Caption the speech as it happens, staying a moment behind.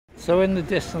So in the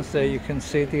distance there you can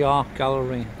see the art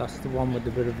gallery. That's the one with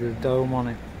a bit of the dome on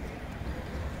it.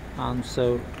 And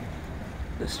so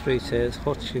the street here is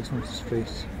Hutchinson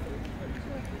Street.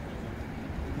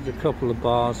 There's a couple of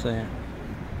bars there.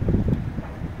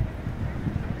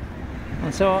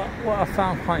 And so what I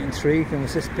found quite intriguing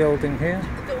was this building here.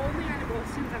 The only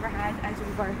anniversary we've ever had as we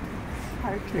were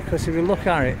parked. Because if you look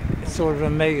at it, it's sort of an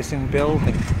amazing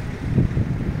building.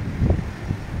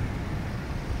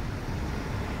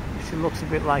 It looks a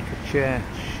bit like a church.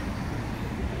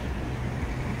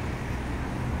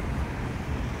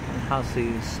 It has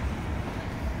these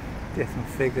different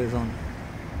figures on.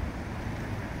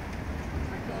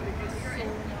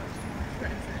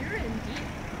 You're in deep.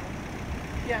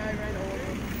 Yeah, I read all of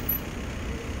them.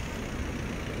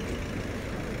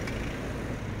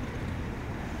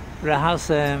 But it has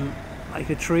like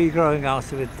a tree growing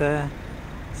out of it there,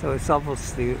 so it's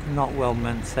obviously not well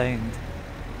maintained.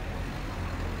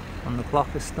 And the clock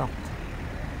has stopped.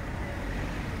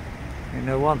 You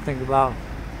know, one thing about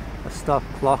a stopped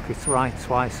clock, it's right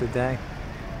twice a day.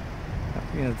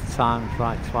 You know, the time's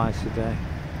right twice a day.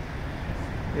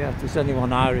 Yeah, if there's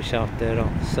anyone Irish out there,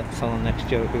 I'll tell the next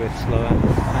joke a bit slower.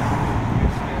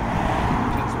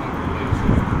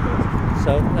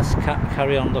 So let's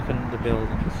carry on looking at the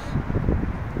buildings.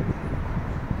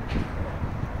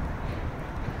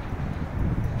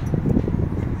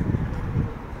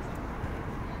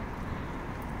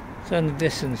 So in the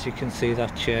distance you can see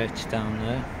that church down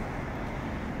there,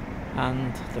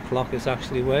 and the clock is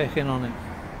actually working on it.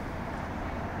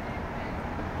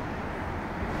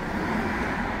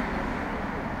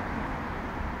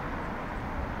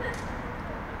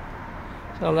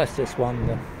 So let's just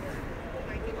wander.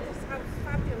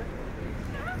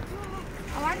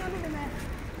 Oh, hang on a minute.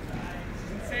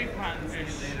 Safe hands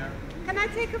later. Can I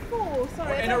take a photo?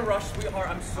 Sorry. We're in a rush, sweetheart.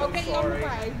 I'm so Okay, you're on the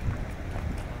sorry. way.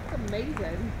 It's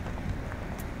amazing.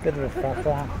 Bit of a fat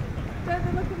laugh. Don't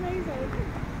they look amazing?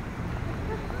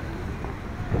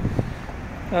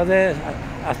 Now there,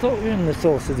 I thought we were in the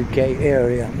sort of the gate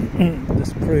area.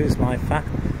 This proves my fact.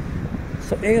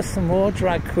 So here's some more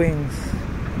drag queens.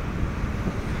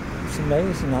 It's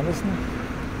amazing, that, isn't it?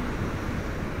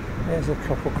 There's a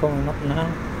couple coming up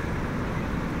now.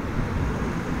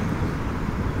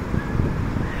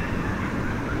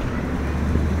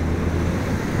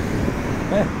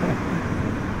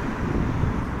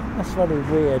 That's very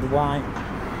weird. Why?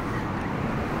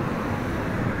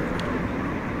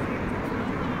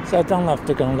 So I don't know if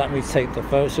they're going to let me take the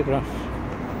photograph.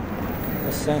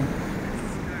 Let's see.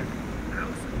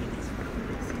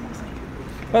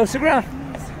 Photograph?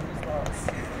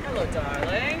 Hello,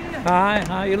 darling.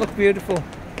 Hi, you look beautiful.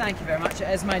 Thank you very much. It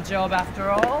is my job after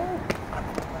all.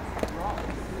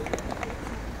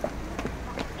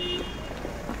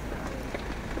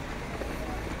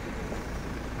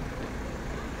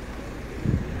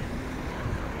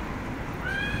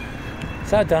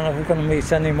 So I don't know if we're going to meet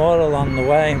any more along the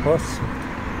way, but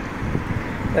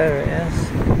there it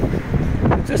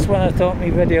is. Just when I thought my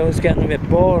video was getting a bit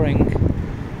boring,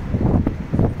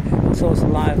 it's also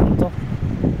livened up.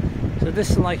 So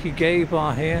this is like a gay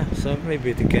bar here, so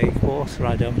maybe the gay quarter,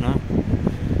 I don't know.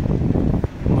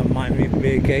 It might even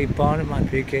be a gay bar, it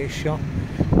might be a gay shop.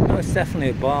 No, it's definitely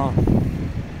a bar.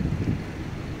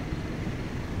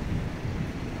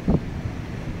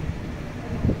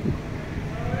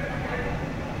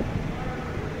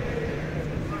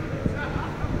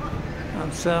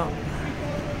 And so,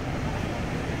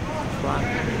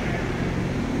 right.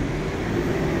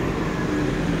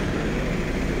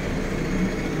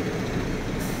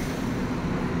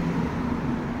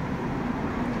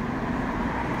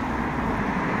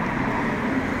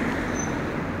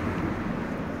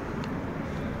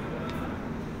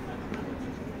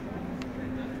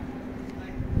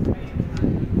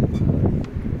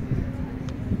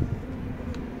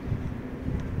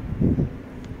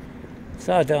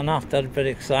 So I don't have that bit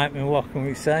of excitement, what can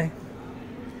we say?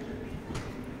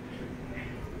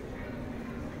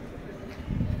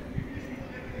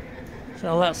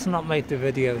 So let's not make the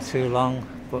video too long,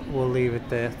 but we'll leave it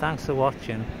there. Thanks for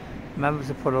watching. Remember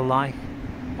to put a like.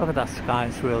 Look at that sky,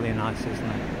 it's really nice, isn't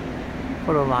it?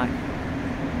 Put a like.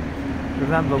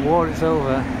 Remember, war is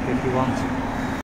over if you want to.